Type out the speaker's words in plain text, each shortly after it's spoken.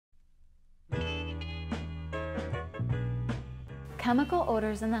Chemical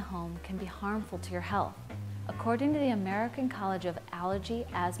odors in the home can be harmful to your health. According to the American College of Allergy,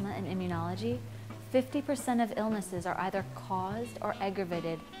 Asthma and Immunology, 50% of illnesses are either caused or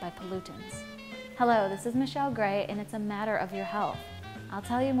aggravated by pollutants. Hello, this is Michelle Gray, and it's a matter of your health. I'll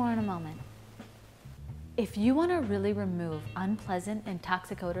tell you more in a moment. If you want to really remove unpleasant and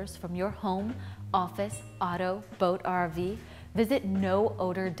toxic odors from your home, office, auto, boat, or RV, visit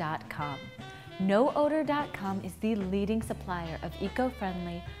NoOdor.com. NoOdor.com is the leading supplier of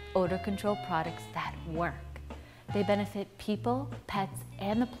eco-friendly odor control products that work. They benefit people, pets,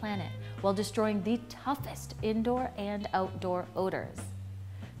 and the planet while destroying the toughest indoor and outdoor odors.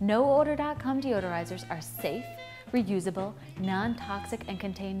 NoOdor.com deodorizers are safe, reusable, non-toxic, and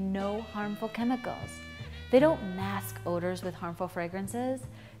contain no harmful chemicals. They don't mask odors with harmful fragrances.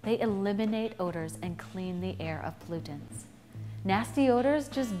 They eliminate odors and clean the air of pollutants. Nasty odors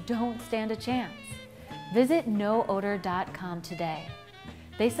just don't stand a chance. Visit NoOdor.com today.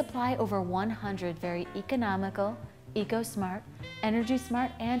 They supply over 100 very economical, EcoSmart,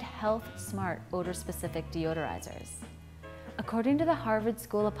 EnergySmart, and HealthSmart odor-specific deodorizers. According to the Harvard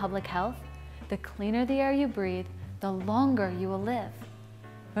School of Public Health, the cleaner the air you breathe, the longer you will live.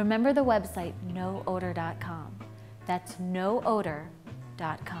 Remember the website NoOdor.com. That's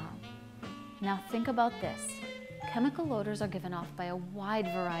NoOdor.com. Now think about this. Chemical odors are given off by a wide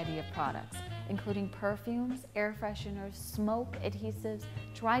variety of products, including perfumes, air fresheners, smoke, adhesives,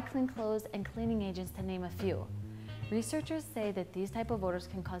 dry clean clothes, and cleaning agents, to name a few. Researchers say that these type of odors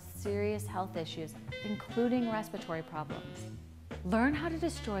can cause serious health issues, including respiratory problems. Learn how to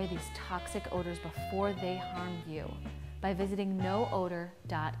destroy these toxic odors before they harm you by visiting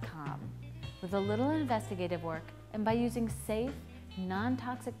NoOdor.com. With a little investigative work and by using safe,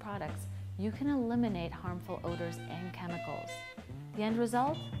 non-toxic products, you can eliminate harmful odors and chemicals. The end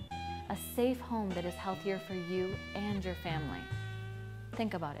result? A safe home that is healthier for you and your family.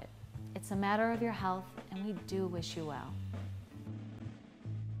 Think about it. It's a matter of your health, and we do wish you well.